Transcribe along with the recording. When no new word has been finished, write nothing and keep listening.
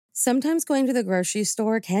Sometimes going to the grocery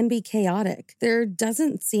store can be chaotic. There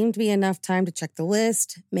doesn't seem to be enough time to check the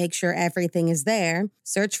list, make sure everything is there,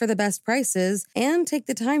 search for the best prices, and take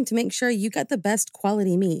the time to make sure you get the best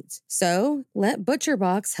quality meat. So, let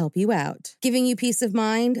ButcherBox help you out. Giving you peace of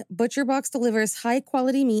mind, ButcherBox delivers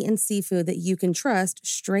high-quality meat and seafood that you can trust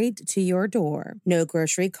straight to your door. No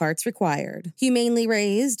grocery carts required. Humanely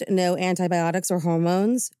raised, no antibiotics or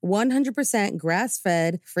hormones, 100%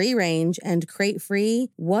 grass-fed, free-range, and crate-free.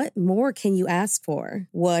 What more can you ask for?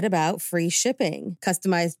 What about free shipping,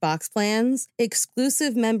 customized box plans,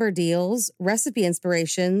 exclusive member deals, recipe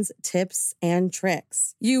inspirations, tips, and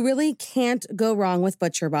tricks? You really can't go wrong with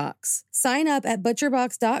ButcherBox. Sign up at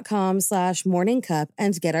butcherbox.com/morningcup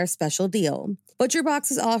and get our special deal. ButcherBox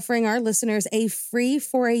is offering our listeners a free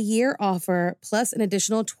for-a-year offer plus an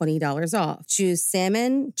additional $20 off. Choose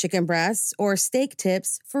salmon, chicken breasts, or steak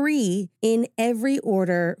tips free in every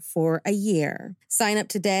order for a year. Sign up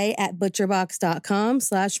today at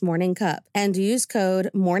butcherbox.com/morningcup and use code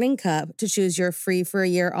morningcup to choose your free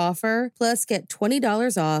for-a-year offer plus get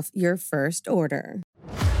 $20 off your first order.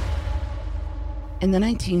 In the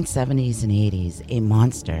 1970s and 80s, a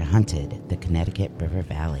monster hunted the Connecticut River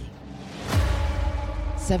Valley.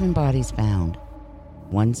 7 bodies found,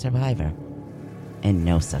 1 survivor, and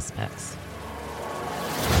no suspects.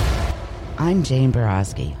 I'm Jane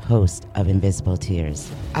Borowski, host of Invisible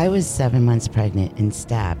Tears. I was 7 months pregnant and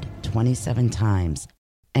stabbed 27 times,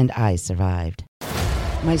 and I survived.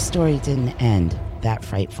 My story didn't end that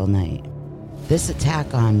frightful night. This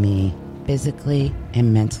attack on me physically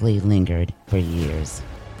and mentally lingered for years.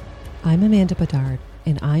 I'm Amanda Bedard,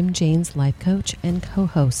 and I'm Jane's life coach and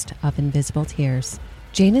co-host of Invisible Tears.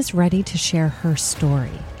 Jane is ready to share her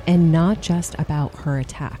story, and not just about her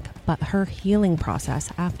attack, but her healing process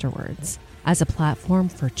afterwards. As a platform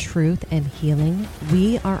for truth and healing,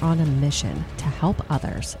 we are on a mission to help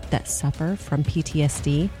others that suffer from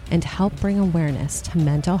PTSD and help bring awareness to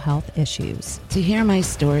mental health issues. To hear my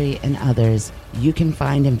story and others, you can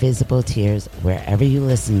find Invisible Tears wherever you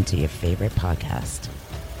listen to your favorite podcast.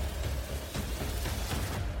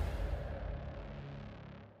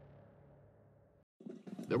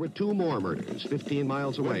 There were 2 more murders 15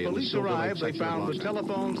 miles away. When police arrived, they found the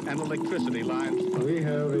telephones and electricity lines. We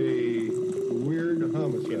have a weird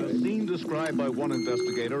homicide. A scene described by one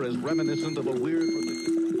investigator as reminiscent of a weird...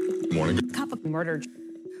 Couple murdered.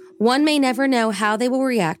 One may never know how they will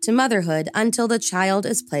react to motherhood until the child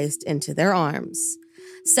is placed into their arms.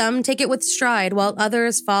 Some take it with stride, while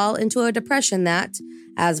others fall into a depression that,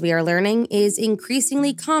 as we are learning, is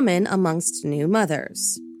increasingly common amongst new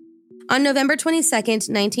mothers. On November 22nd,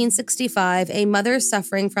 1965, a mother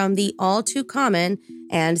suffering from the all-too-common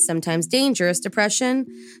and sometimes dangerous depression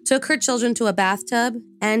took her children to a bathtub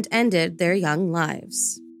and ended their young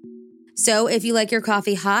lives. So if you like your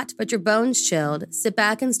coffee hot but your bones chilled, sit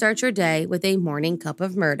back and start your day with a morning cup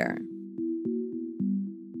of murder.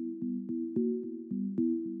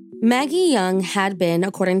 Maggie Young had been,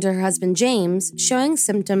 according to her husband James, showing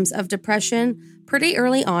symptoms of depression pretty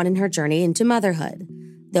early on in her journey into motherhood,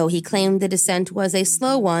 though he claimed the descent was a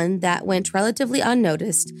slow one that went relatively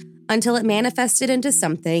unnoticed until it manifested into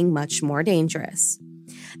something much more dangerous.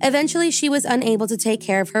 Eventually, she was unable to take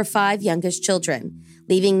care of her 5 youngest children,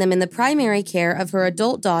 leaving them in the primary care of her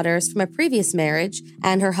adult daughters from a previous marriage,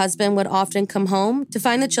 and her husband would often come home to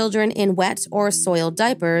find the children in wet or soiled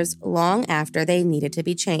diapers long after they needed to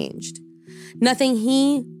be changed. Nothing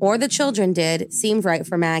he or the children did seemed right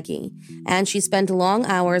for Maggie, and she spent long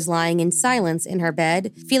hours lying in silence in her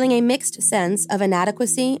bed, feeling a mixed sense of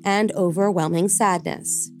inadequacy and overwhelming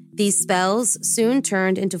sadness. These spells soon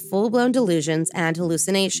turned into full-blown delusions and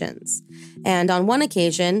hallucinations, and on one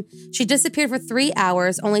occasion, she disappeared for 3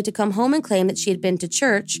 hours only to come home and claim that she had been to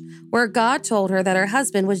church, where God told her that her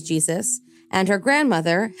husband was Jesus and her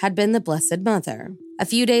grandmother had been the Blessed Mother. A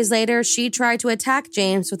few days later, she tried to attack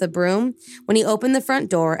James with a broom when he opened the front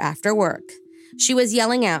door after work. She was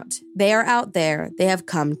yelling out, "They are out there. They have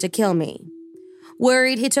come to kill me."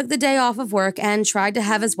 Worried, he took the day off of work and tried to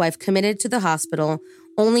have his wife committed to the hospital,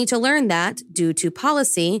 only to learn that, due to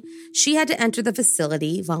policy, she had to enter the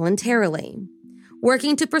facility voluntarily.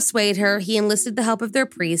 Working to persuade her, he enlisted the help of their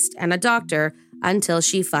priest and a doctor until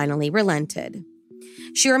she finally relented.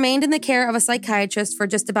 She remained in the care of a psychiatrist for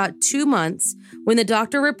just about 2 months when the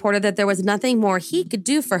doctor reported that there was nothing more he could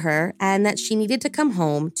do for her and that she needed to come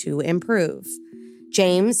home to improve.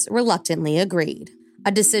 James reluctantly agreed,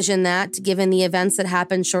 a decision that, given the events that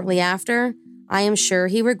happened shortly after, I am sure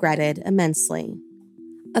he regretted immensely.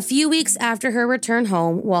 A few weeks after her return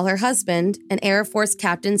home, while her husband, an Air Force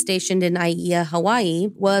captain stationed in Aiea, Hawaii,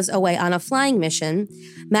 was away on a flying mission,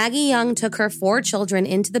 Maggie Young took her 4 children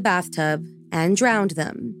into the bathtub and drowned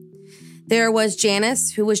them. There was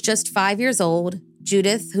Janice, who was just 5 years old,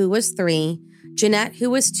 Judith, who was 3, Jeanette, who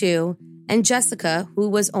was 2, and Jessica, who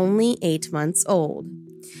was only 8 months old.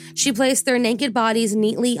 She placed their naked bodies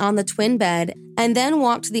neatly on the twin bed and then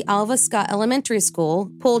walked to the Alva Scott Elementary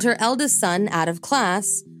School, pulled her eldest son out of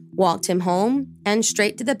class, walked him home, and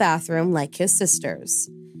straight to the bathroom like his sisters.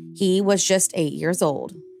 He was just 8 years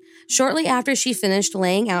old. Shortly after she finished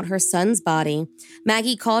laying out her son's body,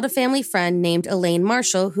 Maggie called a family friend named Elaine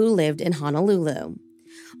Marshall who lived in Honolulu.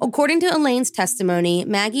 According to Elaine's testimony,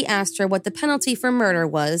 Maggie asked her what the penalty for murder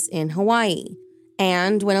was in Hawaii.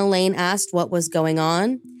 And when Elaine asked what was going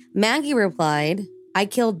on, Maggie replied, "I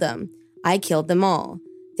killed them. I killed them all.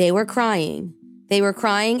 They were crying. They were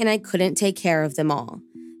crying and I couldn't take care of them all.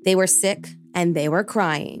 They were sick and they were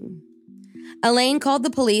crying." Elaine called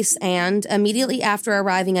the police and, immediately after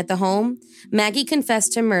arriving at the home, Maggie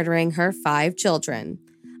confessed to murdering her 5 children,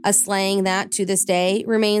 a slaying that, to this day,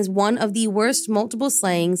 remains one of the worst multiple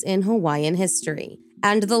slayings in Hawaiian history,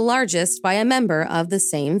 and the largest by a member of the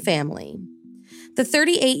same family. The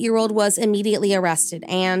 38-year-old was immediately arrested,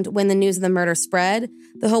 and when the news of the murder spread,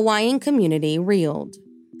 the Hawaiian community reeled.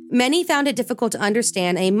 Many found it difficult to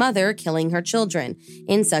understand a mother killing her children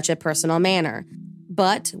in such a personal manner.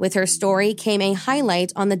 But with her story came a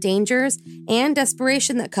highlight on the dangers and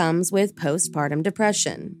desperation that comes with postpartum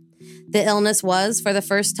depression. The illness was, for the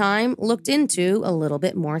first time, looked into a little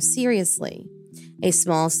bit more seriously. A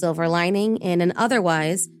small silver lining in an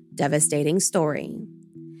otherwise devastating story.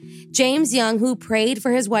 James Young, who prayed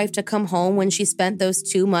for his wife to come home when she spent those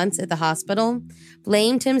 2 months at the hospital,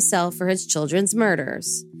 blamed himself for his children's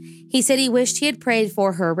murders. He said he wished he had prayed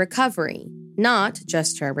for her recovery, not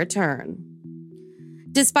just her return.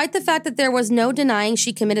 Despite the fact that there was no denying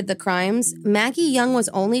she committed the crimes, Maggie Young was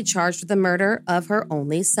only charged with the murder of her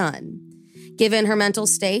only son. Given her mental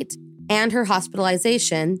state and her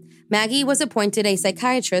hospitalization, Maggie was appointed a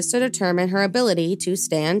psychiatrist to determine her ability to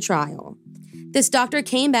stand trial. This doctor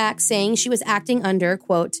came back saying she was acting under,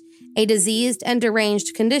 quote, a diseased and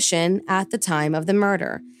deranged condition at the time of the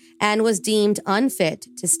murder, and was deemed unfit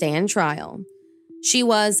to stand trial. She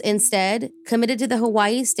was, instead, committed to the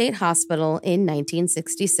Hawaii State Hospital in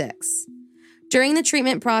 1966. During the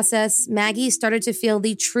treatment process, Maggie started to feel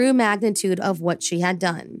the true magnitude of what she had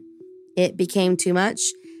done. It became too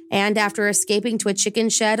much, and after escaping to a chicken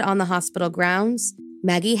shed on the hospital grounds,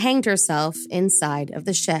 Maggie hanged herself inside of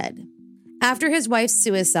the shed. After his wife's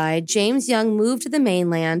suicide, James Young moved to the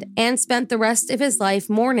mainland and spent the rest of his life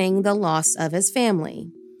mourning the loss of his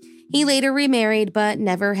family. He later remarried but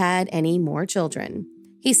never had any more children.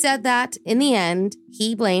 He said that, in the end,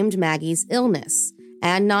 he blamed Maggie's illness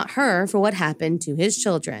and not her for what happened to his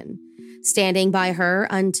children, standing by her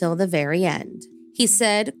until the very end. He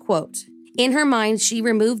said, quote, in her mind, she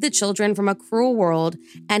removed the children from a cruel world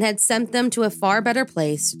and had sent them to a far better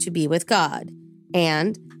place to be with God.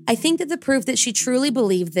 And I think that the proof that she truly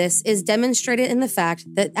believed this is demonstrated in the fact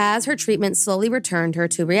that as her treatment slowly returned her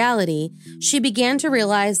to reality, she began to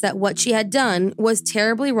realize that what she had done was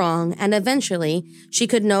terribly wrong, and eventually she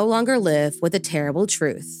could no longer live with the terrible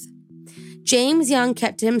truth. James Young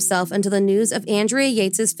kept to himself until the news of Andrea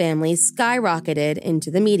Yates' family skyrocketed into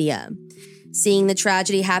the media. Seeing the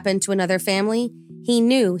tragedy happen to another family, he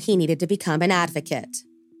knew he needed to become an advocate.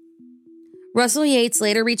 Russell Yates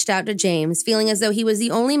later reached out to James, feeling as though he was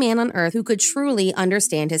the only man on earth who could truly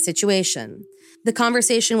understand his situation. The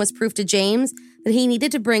conversation was proof to James that he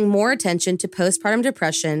needed to bring more attention to postpartum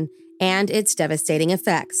depression and its devastating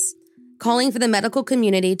effects, calling for the medical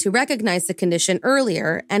community to recognize the condition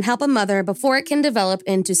earlier and help a mother before it can develop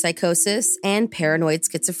into psychosis and paranoid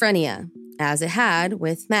schizophrenia, as it had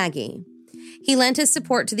with Maggie. He lent his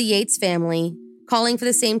support to the Yates family, calling for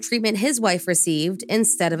the same treatment his wife received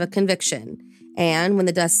instead of a conviction. And when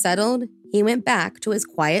the dust settled, he went back to his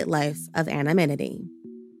quiet life of anonymity.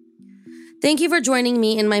 Thank you for joining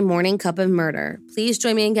me in my morning cup of murder. Please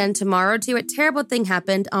join me again tomorrow to hear what terrible thing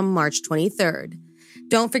happened on March 23rd.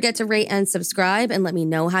 Don't forget to rate and subscribe and let me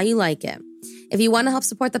know how you like it. If you want to help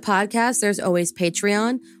support the podcast, there's always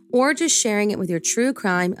Patreon or just sharing it with your true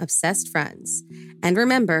crime obsessed friends. And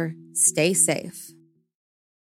remember, stay safe.